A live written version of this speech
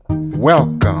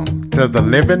Welcome to the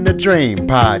Living the Dream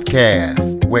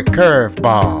podcast with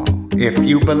Curveball. If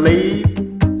you believe,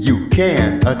 you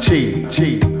can achieve.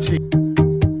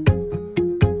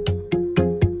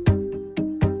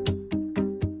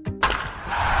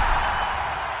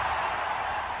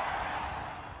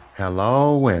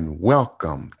 Hello and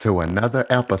welcome to another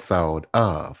episode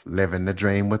of Living the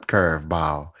Dream with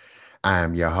Curveball. I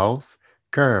am your host,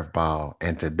 Curveball,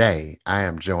 and today I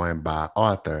am joined by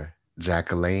author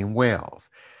Jacqueline Wells.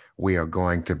 We are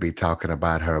going to be talking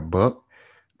about her book,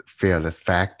 Fearless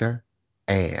Factor,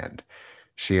 and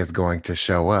she is going to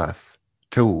show us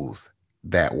tools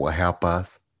that will help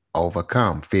us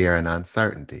overcome fear and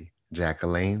uncertainty.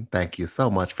 Jacqueline, thank you so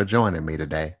much for joining me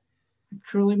today.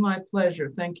 Truly my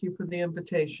pleasure. Thank you for the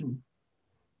invitation.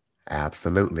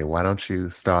 Absolutely. Why don't you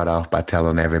start off by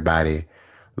telling everybody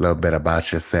a little bit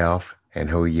about yourself and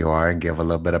who you are and give a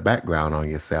little bit of background on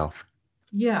yourself?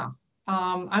 Yeah,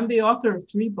 I'm the author of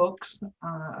three books,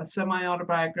 a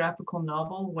semi-autobiographical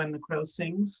novel, When the Crow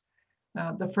Sings,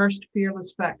 the first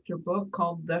Fearless Factor book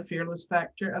called The Fearless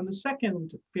Factor, and the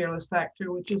second Fearless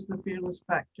Factor, which is The Fearless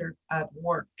Factor at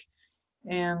Work.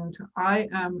 And I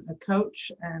am a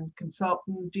coach and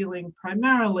consultant dealing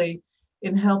primarily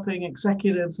in helping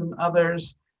executives and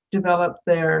others develop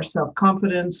their self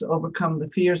confidence, overcome the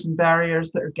fears and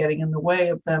barriers that are getting in the way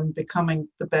of them becoming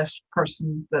the best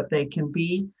person that they can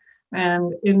be.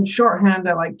 And in shorthand,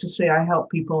 I like to say I help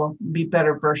people be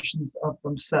better versions of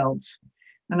themselves.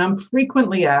 And I'm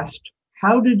frequently asked,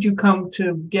 how did you come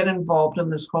to get involved in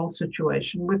this whole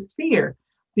situation with fear?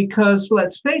 Because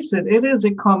let's face it, it is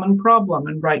a common problem.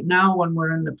 And right now, when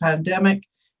we're in the pandemic,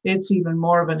 it's even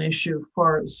more of an issue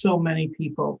for so many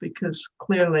people because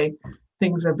clearly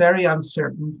things are very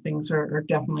uncertain. Things are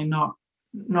definitely not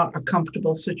a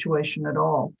comfortable situation at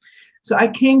all. So I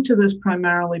came to this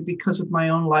primarily because of my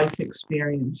own life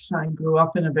experience. I grew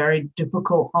up in a very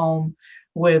difficult home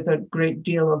with a great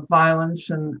deal of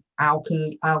violence and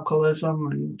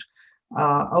alcoholism and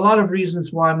a lot of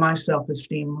reasons why my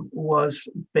self-esteem was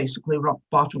basically rock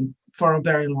bottom for a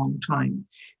very long time.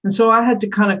 And so I had to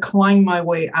kind of climb my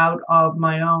way out of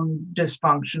my own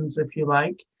dysfunctions, if you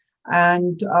like,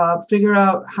 and figure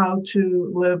out how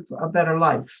to live a better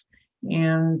life.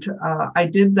 And I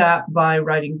did that by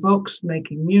writing books,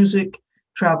 making music,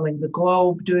 traveling the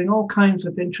globe, doing all kinds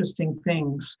of interesting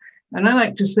things. And I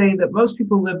like to say that most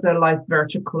people live their life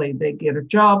vertically. They get a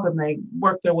job and they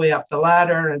work their way up the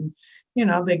ladder, and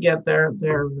they get their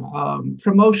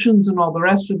promotions and all the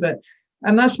rest of it.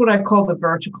 And that's what I call the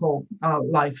vertical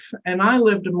life. And I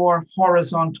lived a more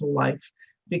horizontal life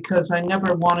because I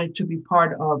never wanted to be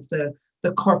part of the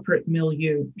corporate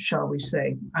milieu, shall we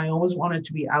say. I always wanted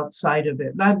to be outside of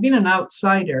it. And I've been an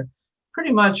outsider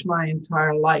pretty much my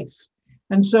entire life.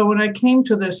 And so when I came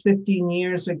to this 15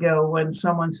 years ago, when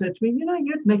someone said to me,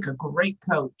 you'd make a great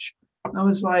coach. I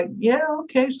was like, yeah,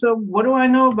 okay, so what do I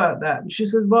know about that? And she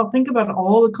says, well, think about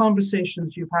all the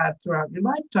conversations you've had throughout your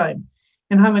lifetime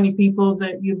and how many people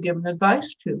that you've given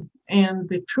advice to. And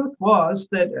the truth was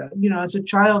that, as a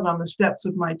child on the steps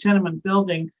of my tenement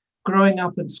building growing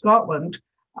up in Scotland,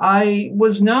 I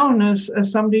was known as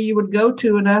somebody you would go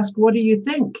to and ask, what do you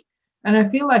think? And I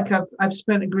feel like I've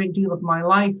spent a great deal of my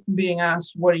life being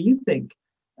asked, what do you think?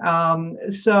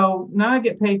 So now I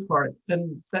get paid for it.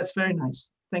 And that's very nice.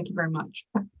 Thank you very much.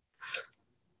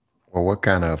 Well, what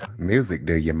kind of music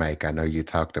do you make? I know you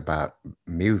talked about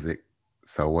music.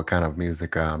 So what kind of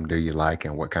music do you like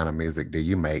and what kind of music do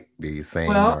you make? Do you sing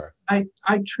Well, or I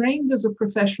trained as a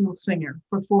professional singer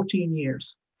for 14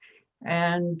 years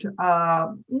and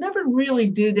never really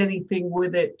did anything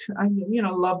with it. I,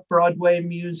 love Broadway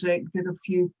music, did a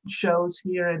few shows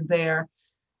here and there.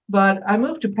 But I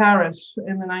moved to Paris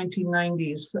in the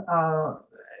 1990s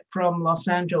from Los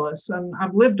Angeles, and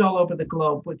I've lived all over the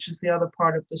globe, which is the other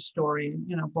part of the story.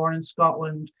 Born in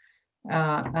Scotland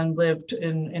and lived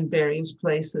in various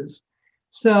places.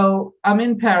 So I'm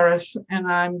in Paris,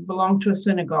 and I belong to a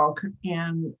synagogue,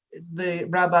 and the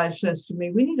rabbi says to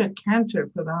me, "We need a cantor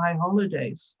for the high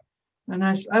holidays." And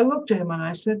I looked at him and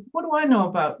I said, "What do I know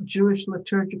about Jewish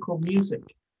liturgical music?"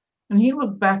 And he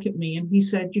looked back at me and he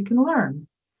said, "You can learn."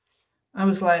 I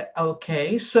was like,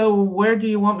 okay, so where do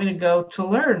you want me to go to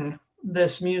learn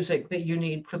this music that you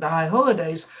need for the high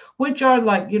holidays, which are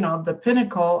like, the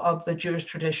pinnacle of the Jewish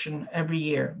tradition every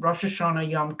year, Rosh Hashanah,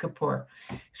 Yom Kippur.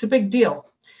 It's a big deal.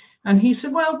 And he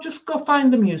said, well, just go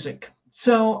find the music.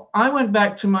 So I went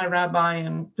back to my rabbi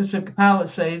in Pacific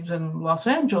Palisades in Los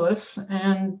Angeles,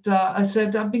 and I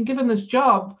said, I've been given this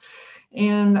job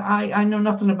and I know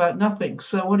nothing about nothing.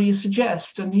 So what do you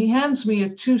suggest? And he hands me a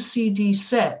 2 CD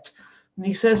set. And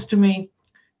he says to me,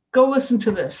 Go listen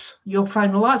to this. You'll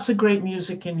find lots of great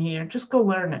music in here. Just go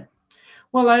learn it.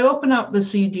 Well, I open up the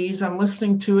CDs, I'm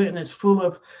listening to it, and it's full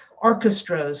of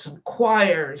orchestras and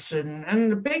choirs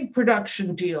and a big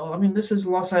production deal. I mean, this is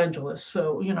Los Angeles,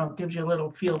 so, it gives you a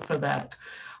little feel for that.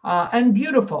 And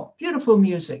beautiful, beautiful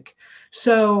music.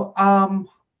 So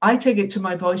I take it to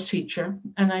my voice teacher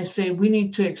and I say, we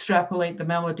need to extrapolate the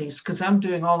melodies because I'm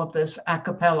doing all of this a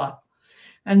cappella.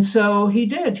 And so he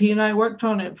did. He and I worked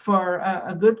on it for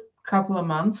a good couple of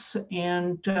months,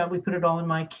 and we put it all in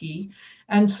my key.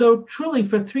 And so, truly,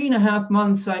 for 3.5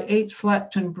 months, I ate,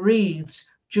 slept, and breathed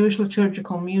Jewish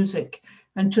liturgical music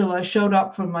until I showed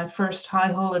up for my first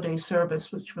high holiday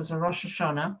service, which was a Rosh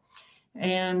Hashanah.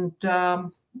 And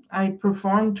I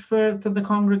performed for the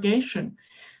congregation.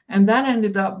 And that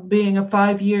ended up being a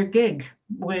 5-year gig,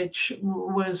 which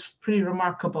was pretty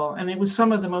remarkable. And it was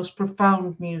some of the most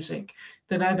profound music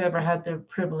that I've ever had the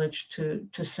privilege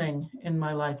to sing in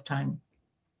my lifetime.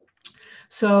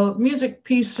 So music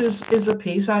piece is a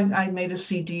piece. I made a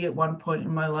CD at one point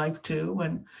in my life too,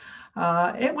 and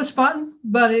it was fun,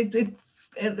 but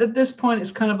at this point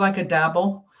it's kind of like a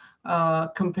dabble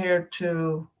compared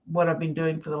to what I've been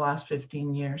doing for the last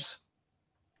 15 years.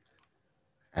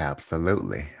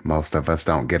 Absolutely. Most of us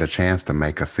don't get a chance to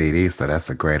make a CD, so that's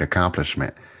a great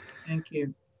accomplishment. Thank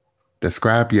you.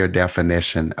 Describe your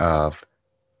definition of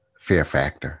fear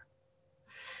factor.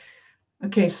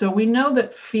 Okay, so we know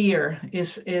that fear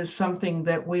is something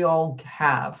that we all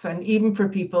have. And even for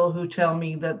people who tell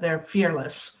me that they're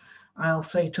fearless, I'll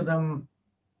say to them,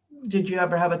 did you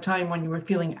ever have a time when you were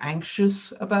feeling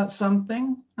anxious about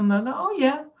something? And then, oh,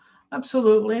 yeah,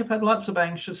 absolutely. I've had lots of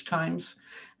anxious times.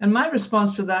 And my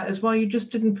response to that is, well, you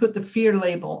just didn't put the fear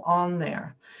label on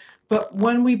there. But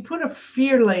when we put a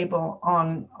fear label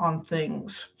on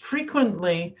things,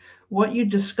 frequently what you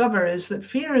discover is that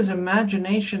fear is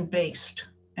imagination based.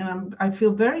 And I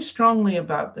feel very strongly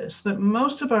about this, that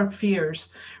most of our fears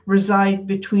reside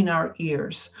between our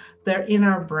ears. They're in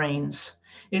our brains.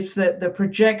 It's the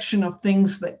projection of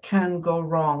things that can go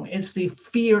wrong. It's the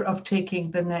fear of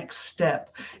taking the next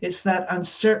step. It's that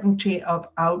uncertainty of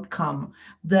outcome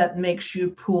that makes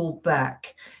you pull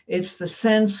back. It's the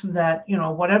sense that,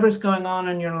 whatever's going on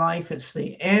in your life, it's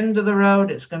the end of the road.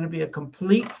 It's going to be a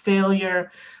complete failure.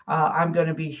 I'm going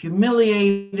to be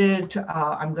humiliated.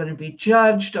 I'm going to be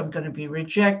judged. I'm going to be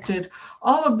rejected.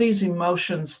 All of these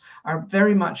emotions are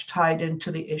very much tied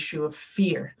into the issue of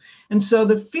fear. And so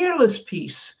the fearless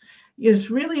piece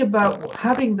is really about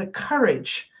having the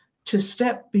courage to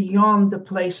step beyond the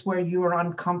place where you are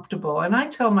uncomfortable. And I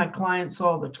tell my clients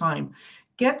all the time,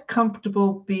 get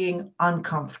comfortable being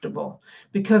uncomfortable,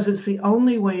 because it's the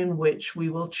only way in which we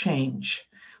will change.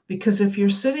 Because if you're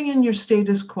sitting in your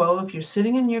status quo, if you're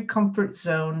sitting in your comfort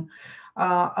zone,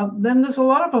 then there's a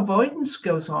lot of avoidance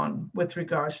goes on with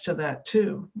regards to that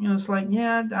too. It's like,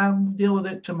 yeah, I'll deal with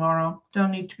it tomorrow.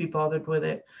 Don't need to be bothered with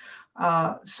it.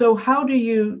 So how do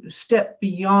you step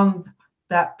beyond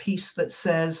that piece that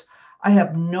says, I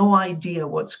have no idea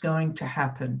what's going to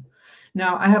happen?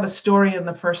 Now, I have a story in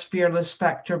the first Fearless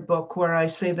Factor book where I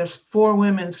say there's 4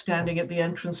 women standing at the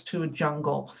entrance to a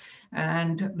jungle,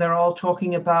 and they're all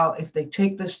talking about if they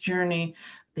take this journey,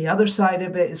 the other side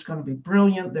of it is going to be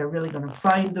brilliant. They're really going to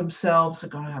find themselves. They're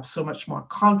going to have so much more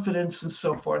confidence and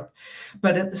so forth.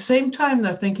 But at the same time,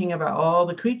 they're thinking about all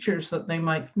the creatures that they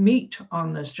might meet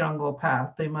on this jungle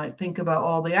path. They might think about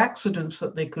all the accidents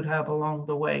that they could have along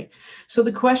the way. So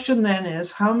the question then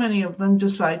is, how many of them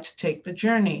decide to take the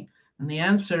journey? And the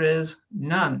answer is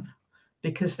none,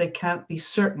 because they can't be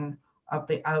certain of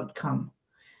the outcome.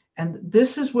 And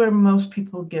this is where most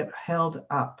people get held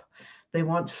up. They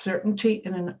want certainty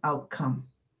in an outcome.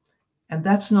 And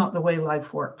that's not the way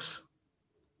life works.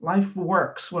 Life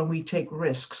works when we take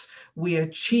risks. We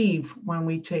achieve when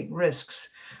we take risks,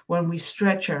 when we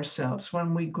stretch ourselves,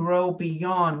 when we grow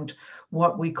beyond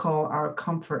what we call our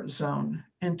comfort zone.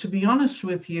 And to be honest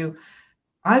with you,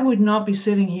 I would not be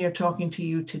sitting here talking to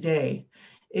you today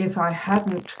if I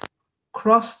hadn't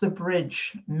crossed the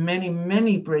bridge, many,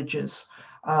 many bridges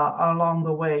along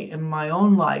the way in my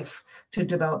own life to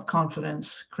develop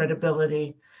confidence,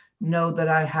 credibility, know that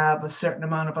I have a certain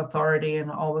amount of authority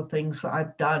in all the things that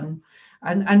I've done,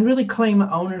 and really claim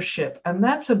ownership. And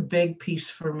that's a big piece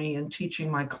for me in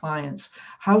teaching my clients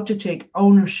how to take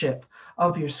ownership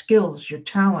of your skills, your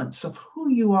talents, of who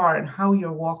you are and how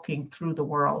you're walking through the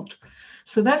world.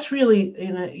 So that's really,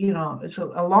 it's a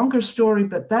longer story,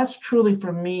 but that's truly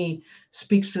for me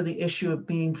speaks to the issue of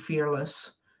being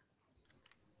fearless.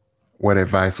 What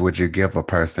advice would you give a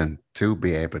person to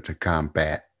be able to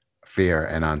combat fear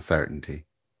and uncertainty?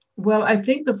 Well, I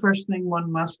think the first thing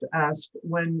one must ask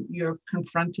when you're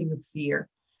confronting a fear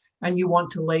and you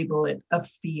want to label it a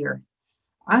fear,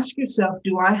 ask yourself,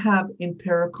 do I have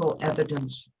empirical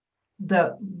evidence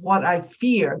that what I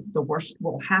fear, the worst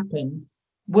will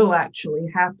actually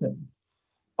happen?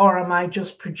 Or am I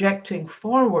just projecting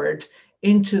forward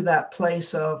into that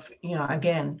place of,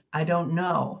 again, I don't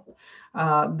know.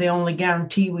 The only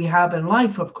guarantee we have in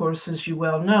life, of course, as you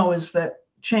well know, is that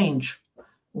change.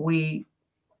 We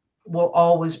will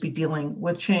always be dealing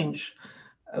with change.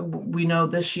 We know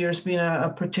this year's been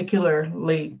a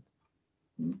particularly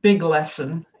big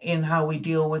lesson in how we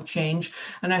deal with change.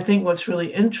 And I think what's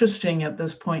really interesting at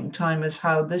this point in time is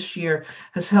how this year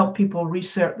has helped people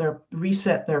reset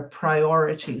their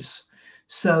priorities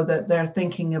so that they're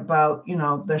thinking about,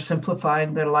 they're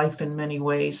simplifying their life in many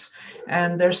ways.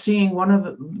 And they're seeing what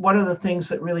are the things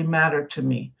that really matter to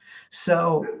me.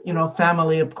 So,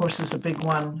 family, of course, is a big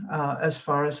one as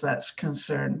far as that's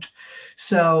concerned.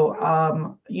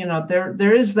 So,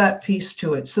 there is that piece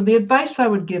to it. So the advice I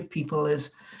would give people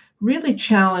is really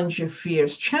challenge your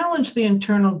fears, challenge the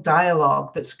internal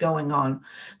dialogue that's going on,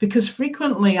 because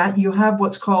frequently you have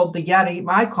what's called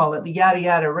I call it the yada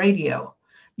yada radio.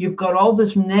 You've got all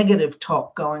this negative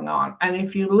talk going on. And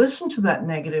if you listen to that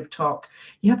negative talk,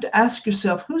 you have to ask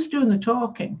yourself, who's doing the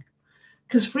talking?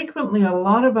 Because frequently a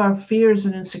lot of our fears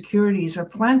and insecurities are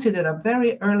planted at a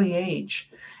very early age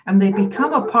and they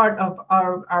become a part of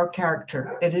our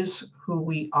character. It is who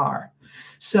we are.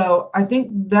 So I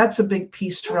think that's a big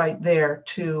piece right there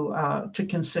to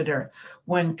consider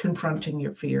when confronting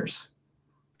your fears.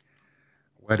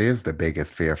 What is the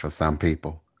biggest fear for some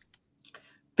people?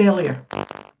 Failure.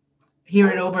 Hear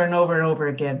it over and over and over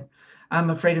again. I'm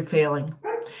afraid of failing.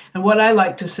 And what I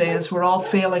like to say is we're all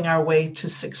failing our way to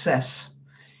success.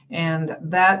 And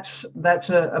that's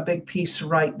a big piece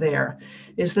right there,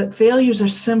 is that failures are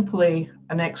simply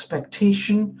an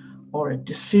expectation or a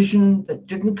decision that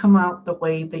didn't come out the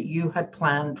way that you had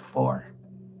planned for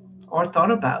or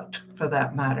thought about, for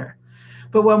that matter.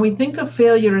 But when we think of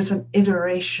failure as an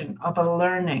iteration of a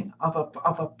learning, of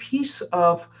a piece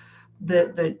of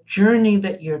the journey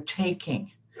that you're taking,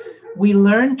 we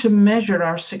learn to measure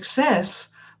our success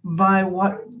by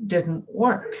what didn't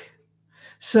work.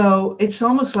 So it's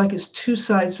almost like it's two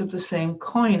sides of the same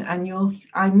coin. And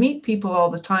I meet people all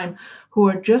the time who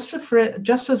are just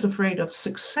as afraid of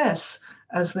success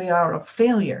as they are of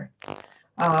failure.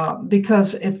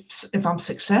 Because if I'm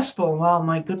successful, well,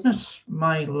 my goodness,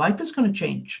 my life is going to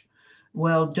change.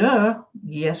 Well, duh,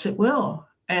 yes, it will,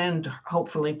 and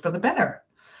hopefully for the better.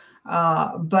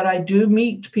 But I do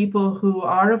meet people who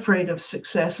are afraid of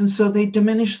success, and so they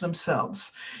diminish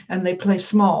themselves and they play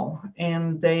small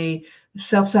and they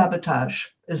self-sabotage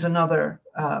is another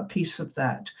piece of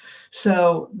that.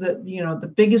 So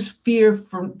the biggest fear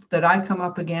that I come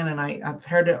up again, and I've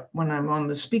heard it when I'm on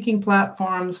the speaking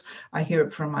platforms, I hear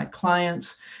it from my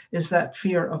clients, is that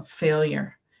fear of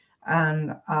failure.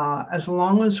 And as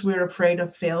long as we're afraid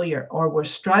of failure or we're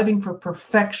striving for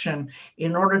perfection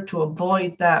in order to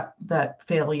avoid that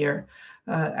failure,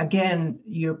 again,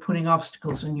 you're putting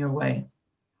obstacles in your way.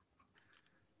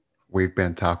 We've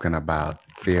been talking about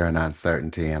fear and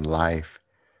uncertainty in life,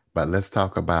 but let's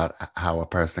talk about how a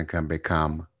person can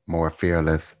become more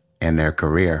fearless in their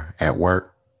career at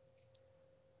work.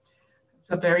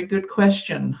 It's a very good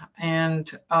question.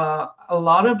 And a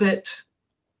lot of it,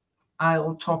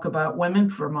 I'll talk about women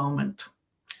for a moment.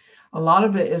 A lot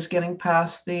of it is getting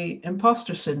past the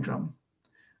imposter syndrome.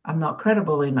 I'm not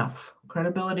credible enough.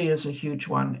 Credibility is a huge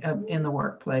one in the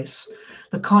workplace.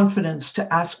 The confidence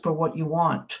to ask for what you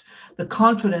want, the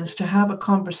confidence to have a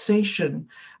conversation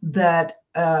that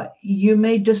you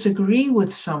may disagree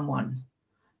with someone,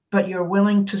 but you're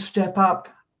willing to step up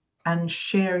and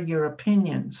share your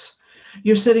opinions.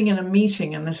 You're sitting in a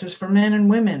meeting, and this is for men and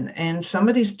women, and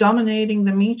somebody's dominating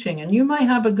the meeting, and you might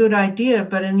have a good idea,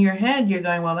 but in your head, you're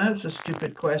going, well, that's a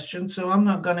stupid question, so I'm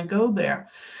not going to go there.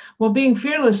 Well, being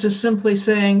fearless is simply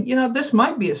saying, this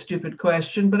might be a stupid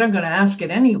question, but I'm going to ask it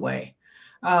anyway.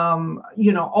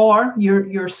 Or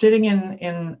you're sitting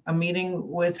in a meeting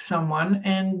with someone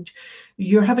and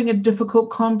you're having a difficult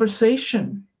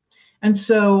conversation. And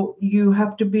so you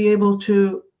have to be able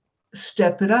to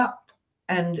step it up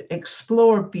and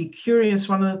explore, be curious.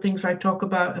 One of the things I talk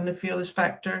about in the Fearless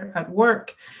Factor at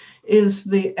work is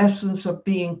the essence of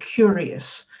being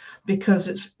curious,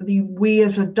 because we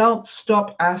as adults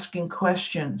stop asking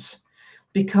questions.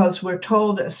 because we're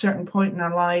told at a certain point in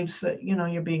our lives that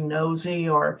you're being nosy,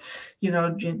 or you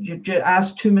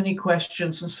ask too many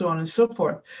questions and so on and so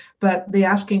forth. But the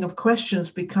asking of questions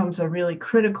becomes a really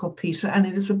critical piece, and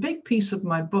it is a big piece of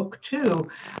my book too,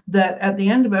 that at the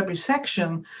end of every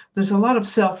section there's a lot of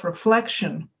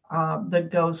self-reflection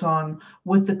that goes on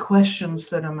with the questions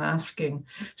that I'm asking.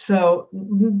 So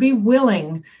be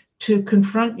willing to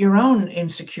confront your own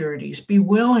insecurities. Be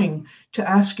willing to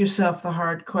ask yourself the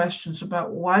hard questions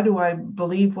about, why do I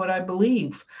believe what I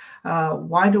believe?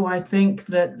 Why do I think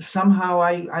that somehow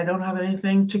I don't have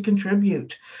anything to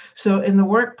contribute? So in the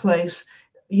workplace,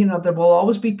 there will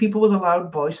always be people with a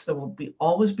loud voice. There will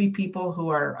always be people who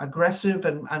are aggressive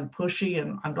and pushy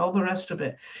and all the rest of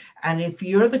it. And if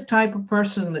you're the type of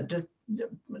person that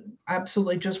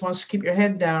absolutely just wants to keep your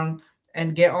head down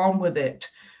and get on with it,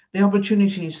 the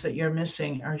opportunities that you're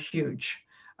missing are huge.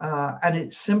 And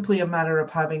it's simply a matter of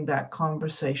having that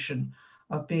conversation,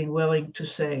 of being willing to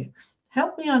say,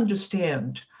 help me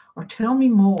understand, or tell me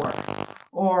more,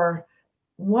 or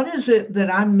what is it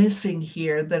that I'm missing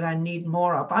here that I need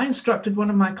more of? I instructed one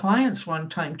of my clients one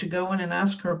time to go in and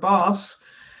ask her boss,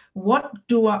 what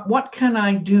can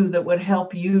I do that would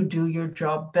help you do your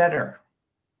job better?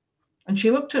 And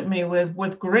she looked at me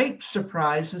with great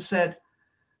surprise and said,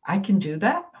 I can do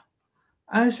that?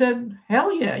 I said,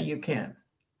 hell yeah, you can.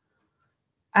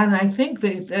 And I think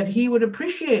that he would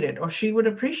appreciate it, or she would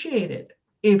appreciate it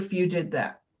if you did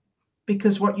that.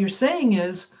 Because what you're saying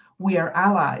is, we are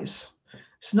allies.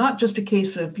 It's not just a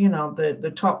case of,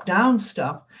 the top down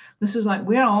stuff. This is like,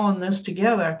 we're all in this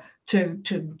together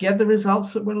to get the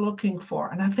results that we're looking for.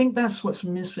 And I think that's what's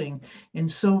missing in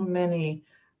so many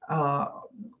uh,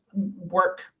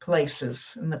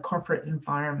 workplaces in the corporate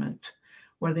environment,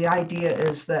 where the idea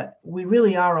is that we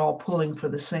really are all pulling for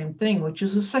the same thing, which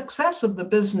is the success of the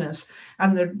business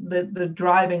and the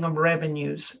driving of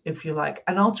revenues, if you like,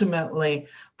 and ultimately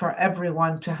for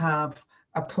everyone to have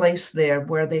a place there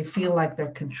where they feel like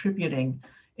they're contributing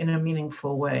in a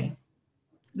meaningful way.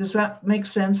 Does that make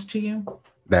sense to you?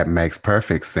 That makes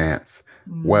perfect sense.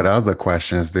 What Mm. other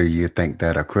questions do you think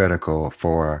that are critical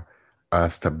for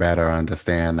us to better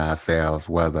understand ourselves,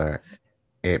 whether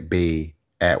it be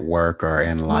at work or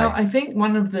in Well, I life? think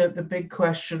one of the big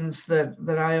questions that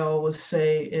I always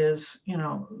say is,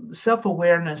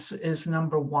 self-awareness is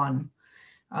number one.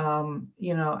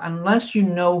 Unless you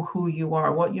know who you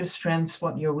are, what your strengths,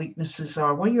 what your weaknesses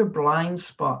are, what your blind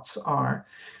spots are,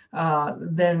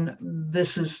 then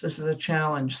this is a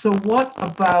challenge. So what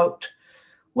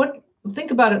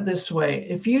think about it this way: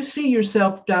 if you see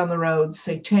yourself down the road,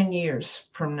 say 10 years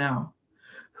from now,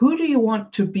 who do you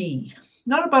want to be?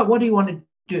 Not about what do you want to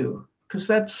do, because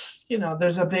that's,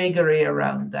 there's a vagary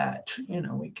around that.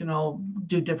 We can all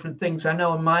do different things. I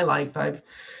know in my life I've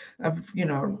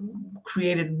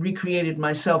recreated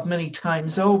myself many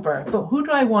times over. But who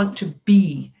do I want to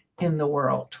be in the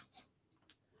world?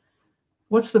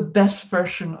 What's the best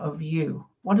version of you?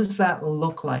 What does that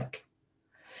look like?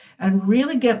 And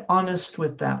really get honest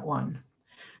with that one.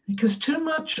 Because too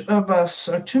much of us,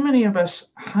 or too many of us,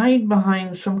 hide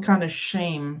behind some kind of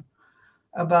shame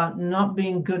about not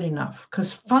being good enough.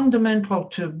 Because fundamental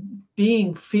to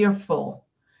being fearful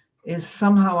is,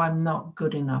 somehow I'm not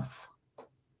good enough.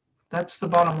 That's the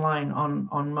bottom line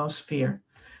on most fear.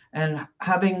 And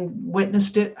having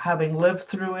witnessed it, having lived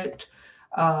through it,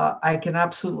 I can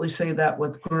absolutely say that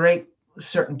with great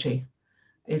certainty.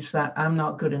 It's that I'm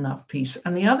not good enough piece.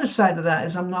 And the other side of that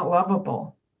is, I'm not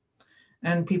lovable.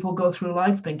 And people go through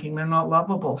life thinking they're not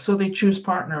lovable. So they choose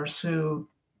partners who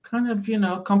kind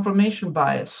of, confirmation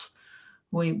bias.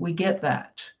 We get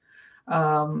that.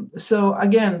 So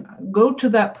again, go to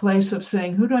that place of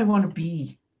saying, who do I want to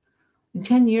be in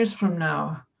 10 years from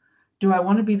now? Do I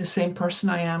want to be the same person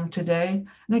I am today?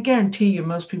 And I guarantee you,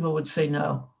 most people would say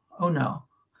no. Oh, no,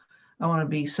 I want to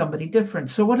be somebody different.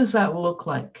 So, what does that look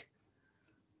like?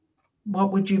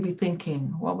 What would you be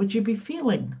thinking? What would you be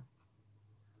feeling?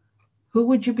 Who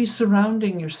would you be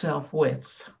surrounding yourself with?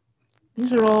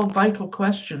 These are all vital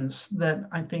questions that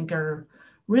I think are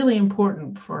really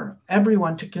important for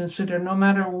everyone to consider, no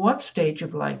matter what stage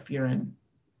of life you're in.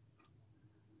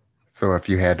 So, if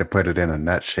you had to put it in a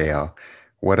nutshell,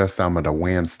 what are some of the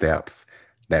win steps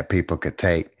that people could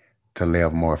take to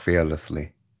live more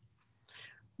fearlessly?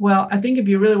 Well, I think if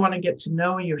you really want to get to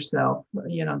know yourself,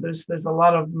 there's a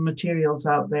lot of materials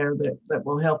out there that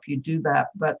will help you do that.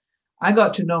 But I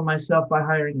got to know myself by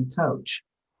hiring a coach.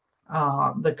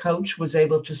 The coach was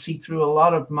able to see through a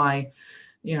lot of my,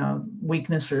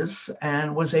 weaknesses,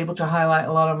 and was able to highlight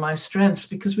a lot of my strengths,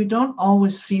 because we don't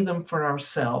always see them for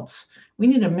ourselves. We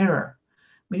need a mirror.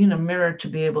 We need a mirror to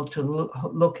be able to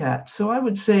look at. So I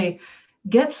would say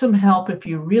get some help if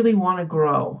you really want to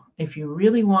grow, if you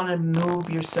really want to move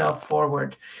yourself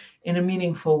forward in a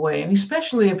meaningful way. And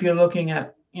especially if you're looking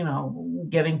at,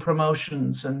 getting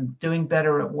promotions and doing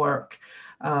better at work.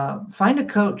 Find a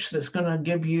coach that's going to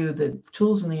give you the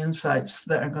tools and the insights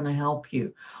that are going to help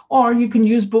you. Or you can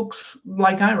use books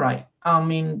like I write. I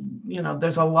mean,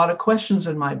 there's a lot of questions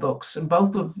in my books, in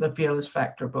both of the Fearless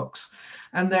Factor books,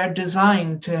 and they're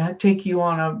designed to take you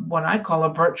on what I call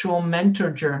a virtual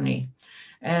mentor journey.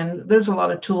 And there's a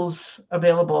lot of tools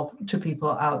available to people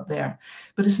out there,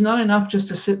 but it's not enough just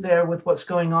to sit there with what's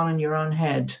going on in your own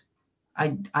head.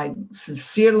 I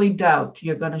sincerely doubt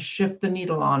you're going to shift the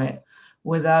needle on it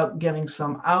without getting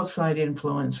some outside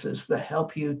influences that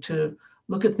help you to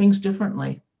look at things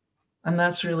differently. And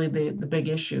that's really the big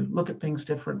issue. Look at things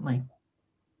differently.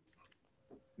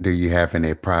 Do you have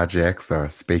any projects or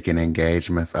speaking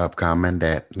engagements upcoming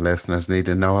that listeners need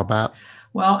to know about?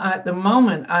 Well, at the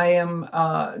moment, I am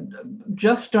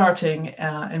just starting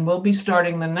and will be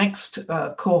starting the next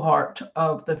cohort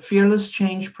of the Fearless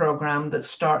Change program that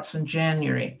starts in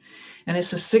January. And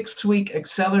it's a 6-week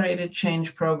accelerated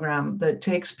change program that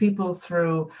takes people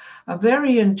through a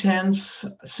very intense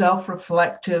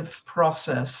self-reflective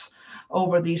process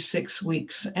over these 6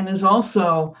 weeks, and is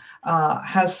also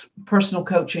has personal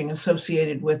coaching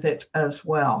associated with it as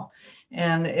well.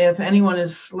 And if anyone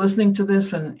is listening to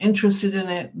this and interested in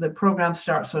it, the program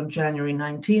starts on January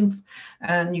 19th.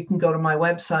 And you can go to my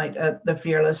website at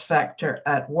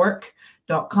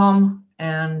thefearlessfactoratwork.com,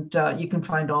 and you can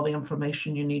find all the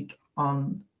information you need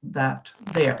on that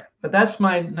there. But that's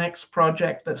my next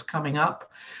project that's coming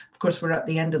up. Of course, we're at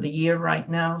the end of the year right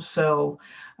now, so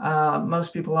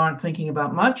most people aren't thinking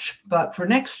about much. But for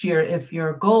next year, if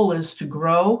your goal is to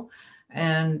grow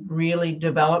and really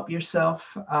develop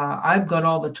yourself, I've got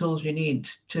all the tools you need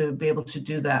to be able to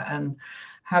do that. And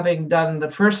having done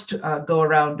the first go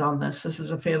around on this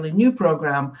is a fairly new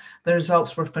program. The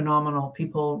results were phenomenal.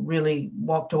 People really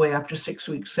walked away after 6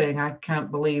 weeks saying, I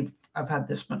can't believe I've had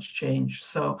this much change.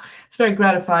 So it's very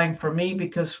gratifying for me,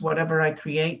 because whatever I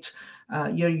create,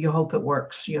 you hope it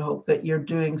works. You hope that you're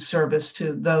doing service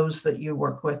to those that you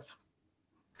work with.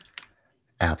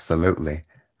 Absolutely.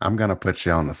 I'm going to put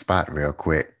you on the spot real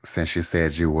quick, since you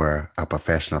said you were a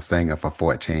professional singer for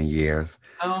 14 years.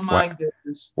 Oh Why, my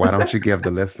goodness. why don't you give the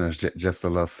listeners just a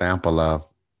little sample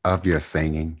of your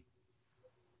singing?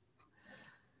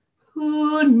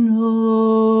 Who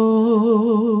knows?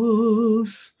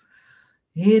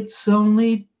 It's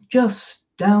only just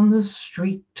down the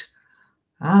street,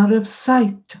 out of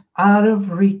sight, out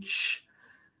of reach.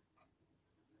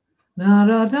 Da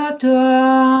da da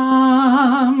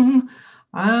da.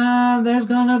 There's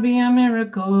gonna be a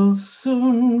miracle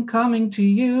soon coming to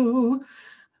you.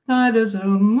 Night as a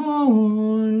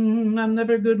moon. I'm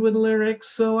never good with lyrics,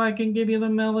 so I can give you the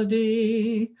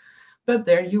melody. But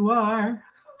there you are.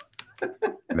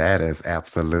 That is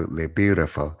absolutely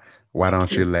beautiful. Why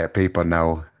don't you let people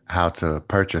know how to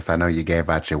purchase? I know you gave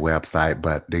out your website,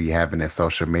 but do you have any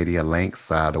social media links,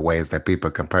 the ways that people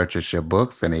can purchase your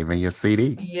books and even your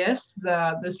CD? Yes,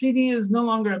 the CD is no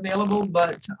longer available,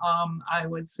 but I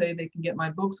would say they can get my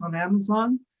books on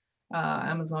Amazon,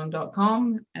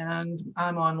 Amazon.com, and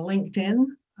I'm on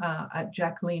LinkedIn at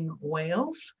Jacqueline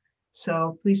Wales.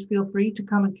 So please feel free to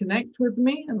come and connect with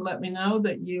me and let me know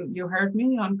that you heard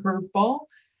me on Curveball.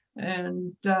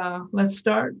 And let's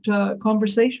start a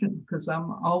conversation, because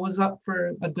I'm always up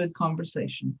for a good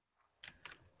conversation.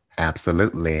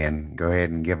 Absolutely. And go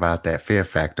ahead and give out that Fear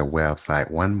Factor website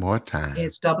one more time.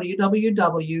 It's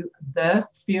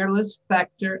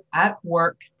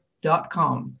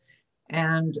www.thefearlessfactoratwork.com.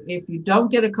 And if you don't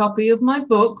get a copy of my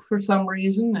book for some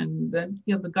reason, and then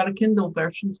they've got a Kindle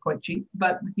version, it's quite cheap.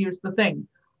 But here's the thing: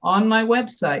 on my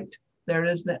website, there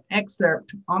is the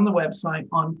excerpt on the website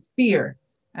on fear.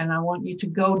 And I want you to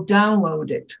go download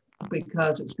it,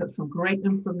 because it's got some great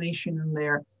information in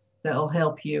there that'll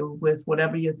help you with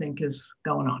whatever you think is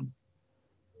going on.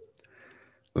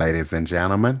 Ladies and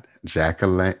gentlemen,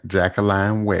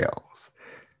 Jacqueline Wells,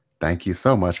 thank you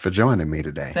so much for joining me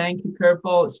today. Thank you,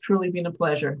 Curveball. It's truly been a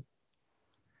pleasure.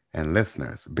 And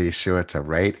listeners, be sure to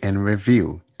rate and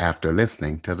review after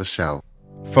listening to the show.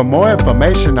 For more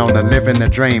information on the Living the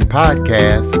Dream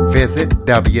podcast, visit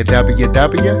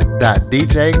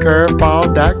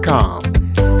www.djcurveball.com.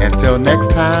 Until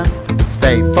next time,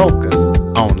 stay focused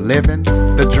on living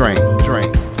the dream.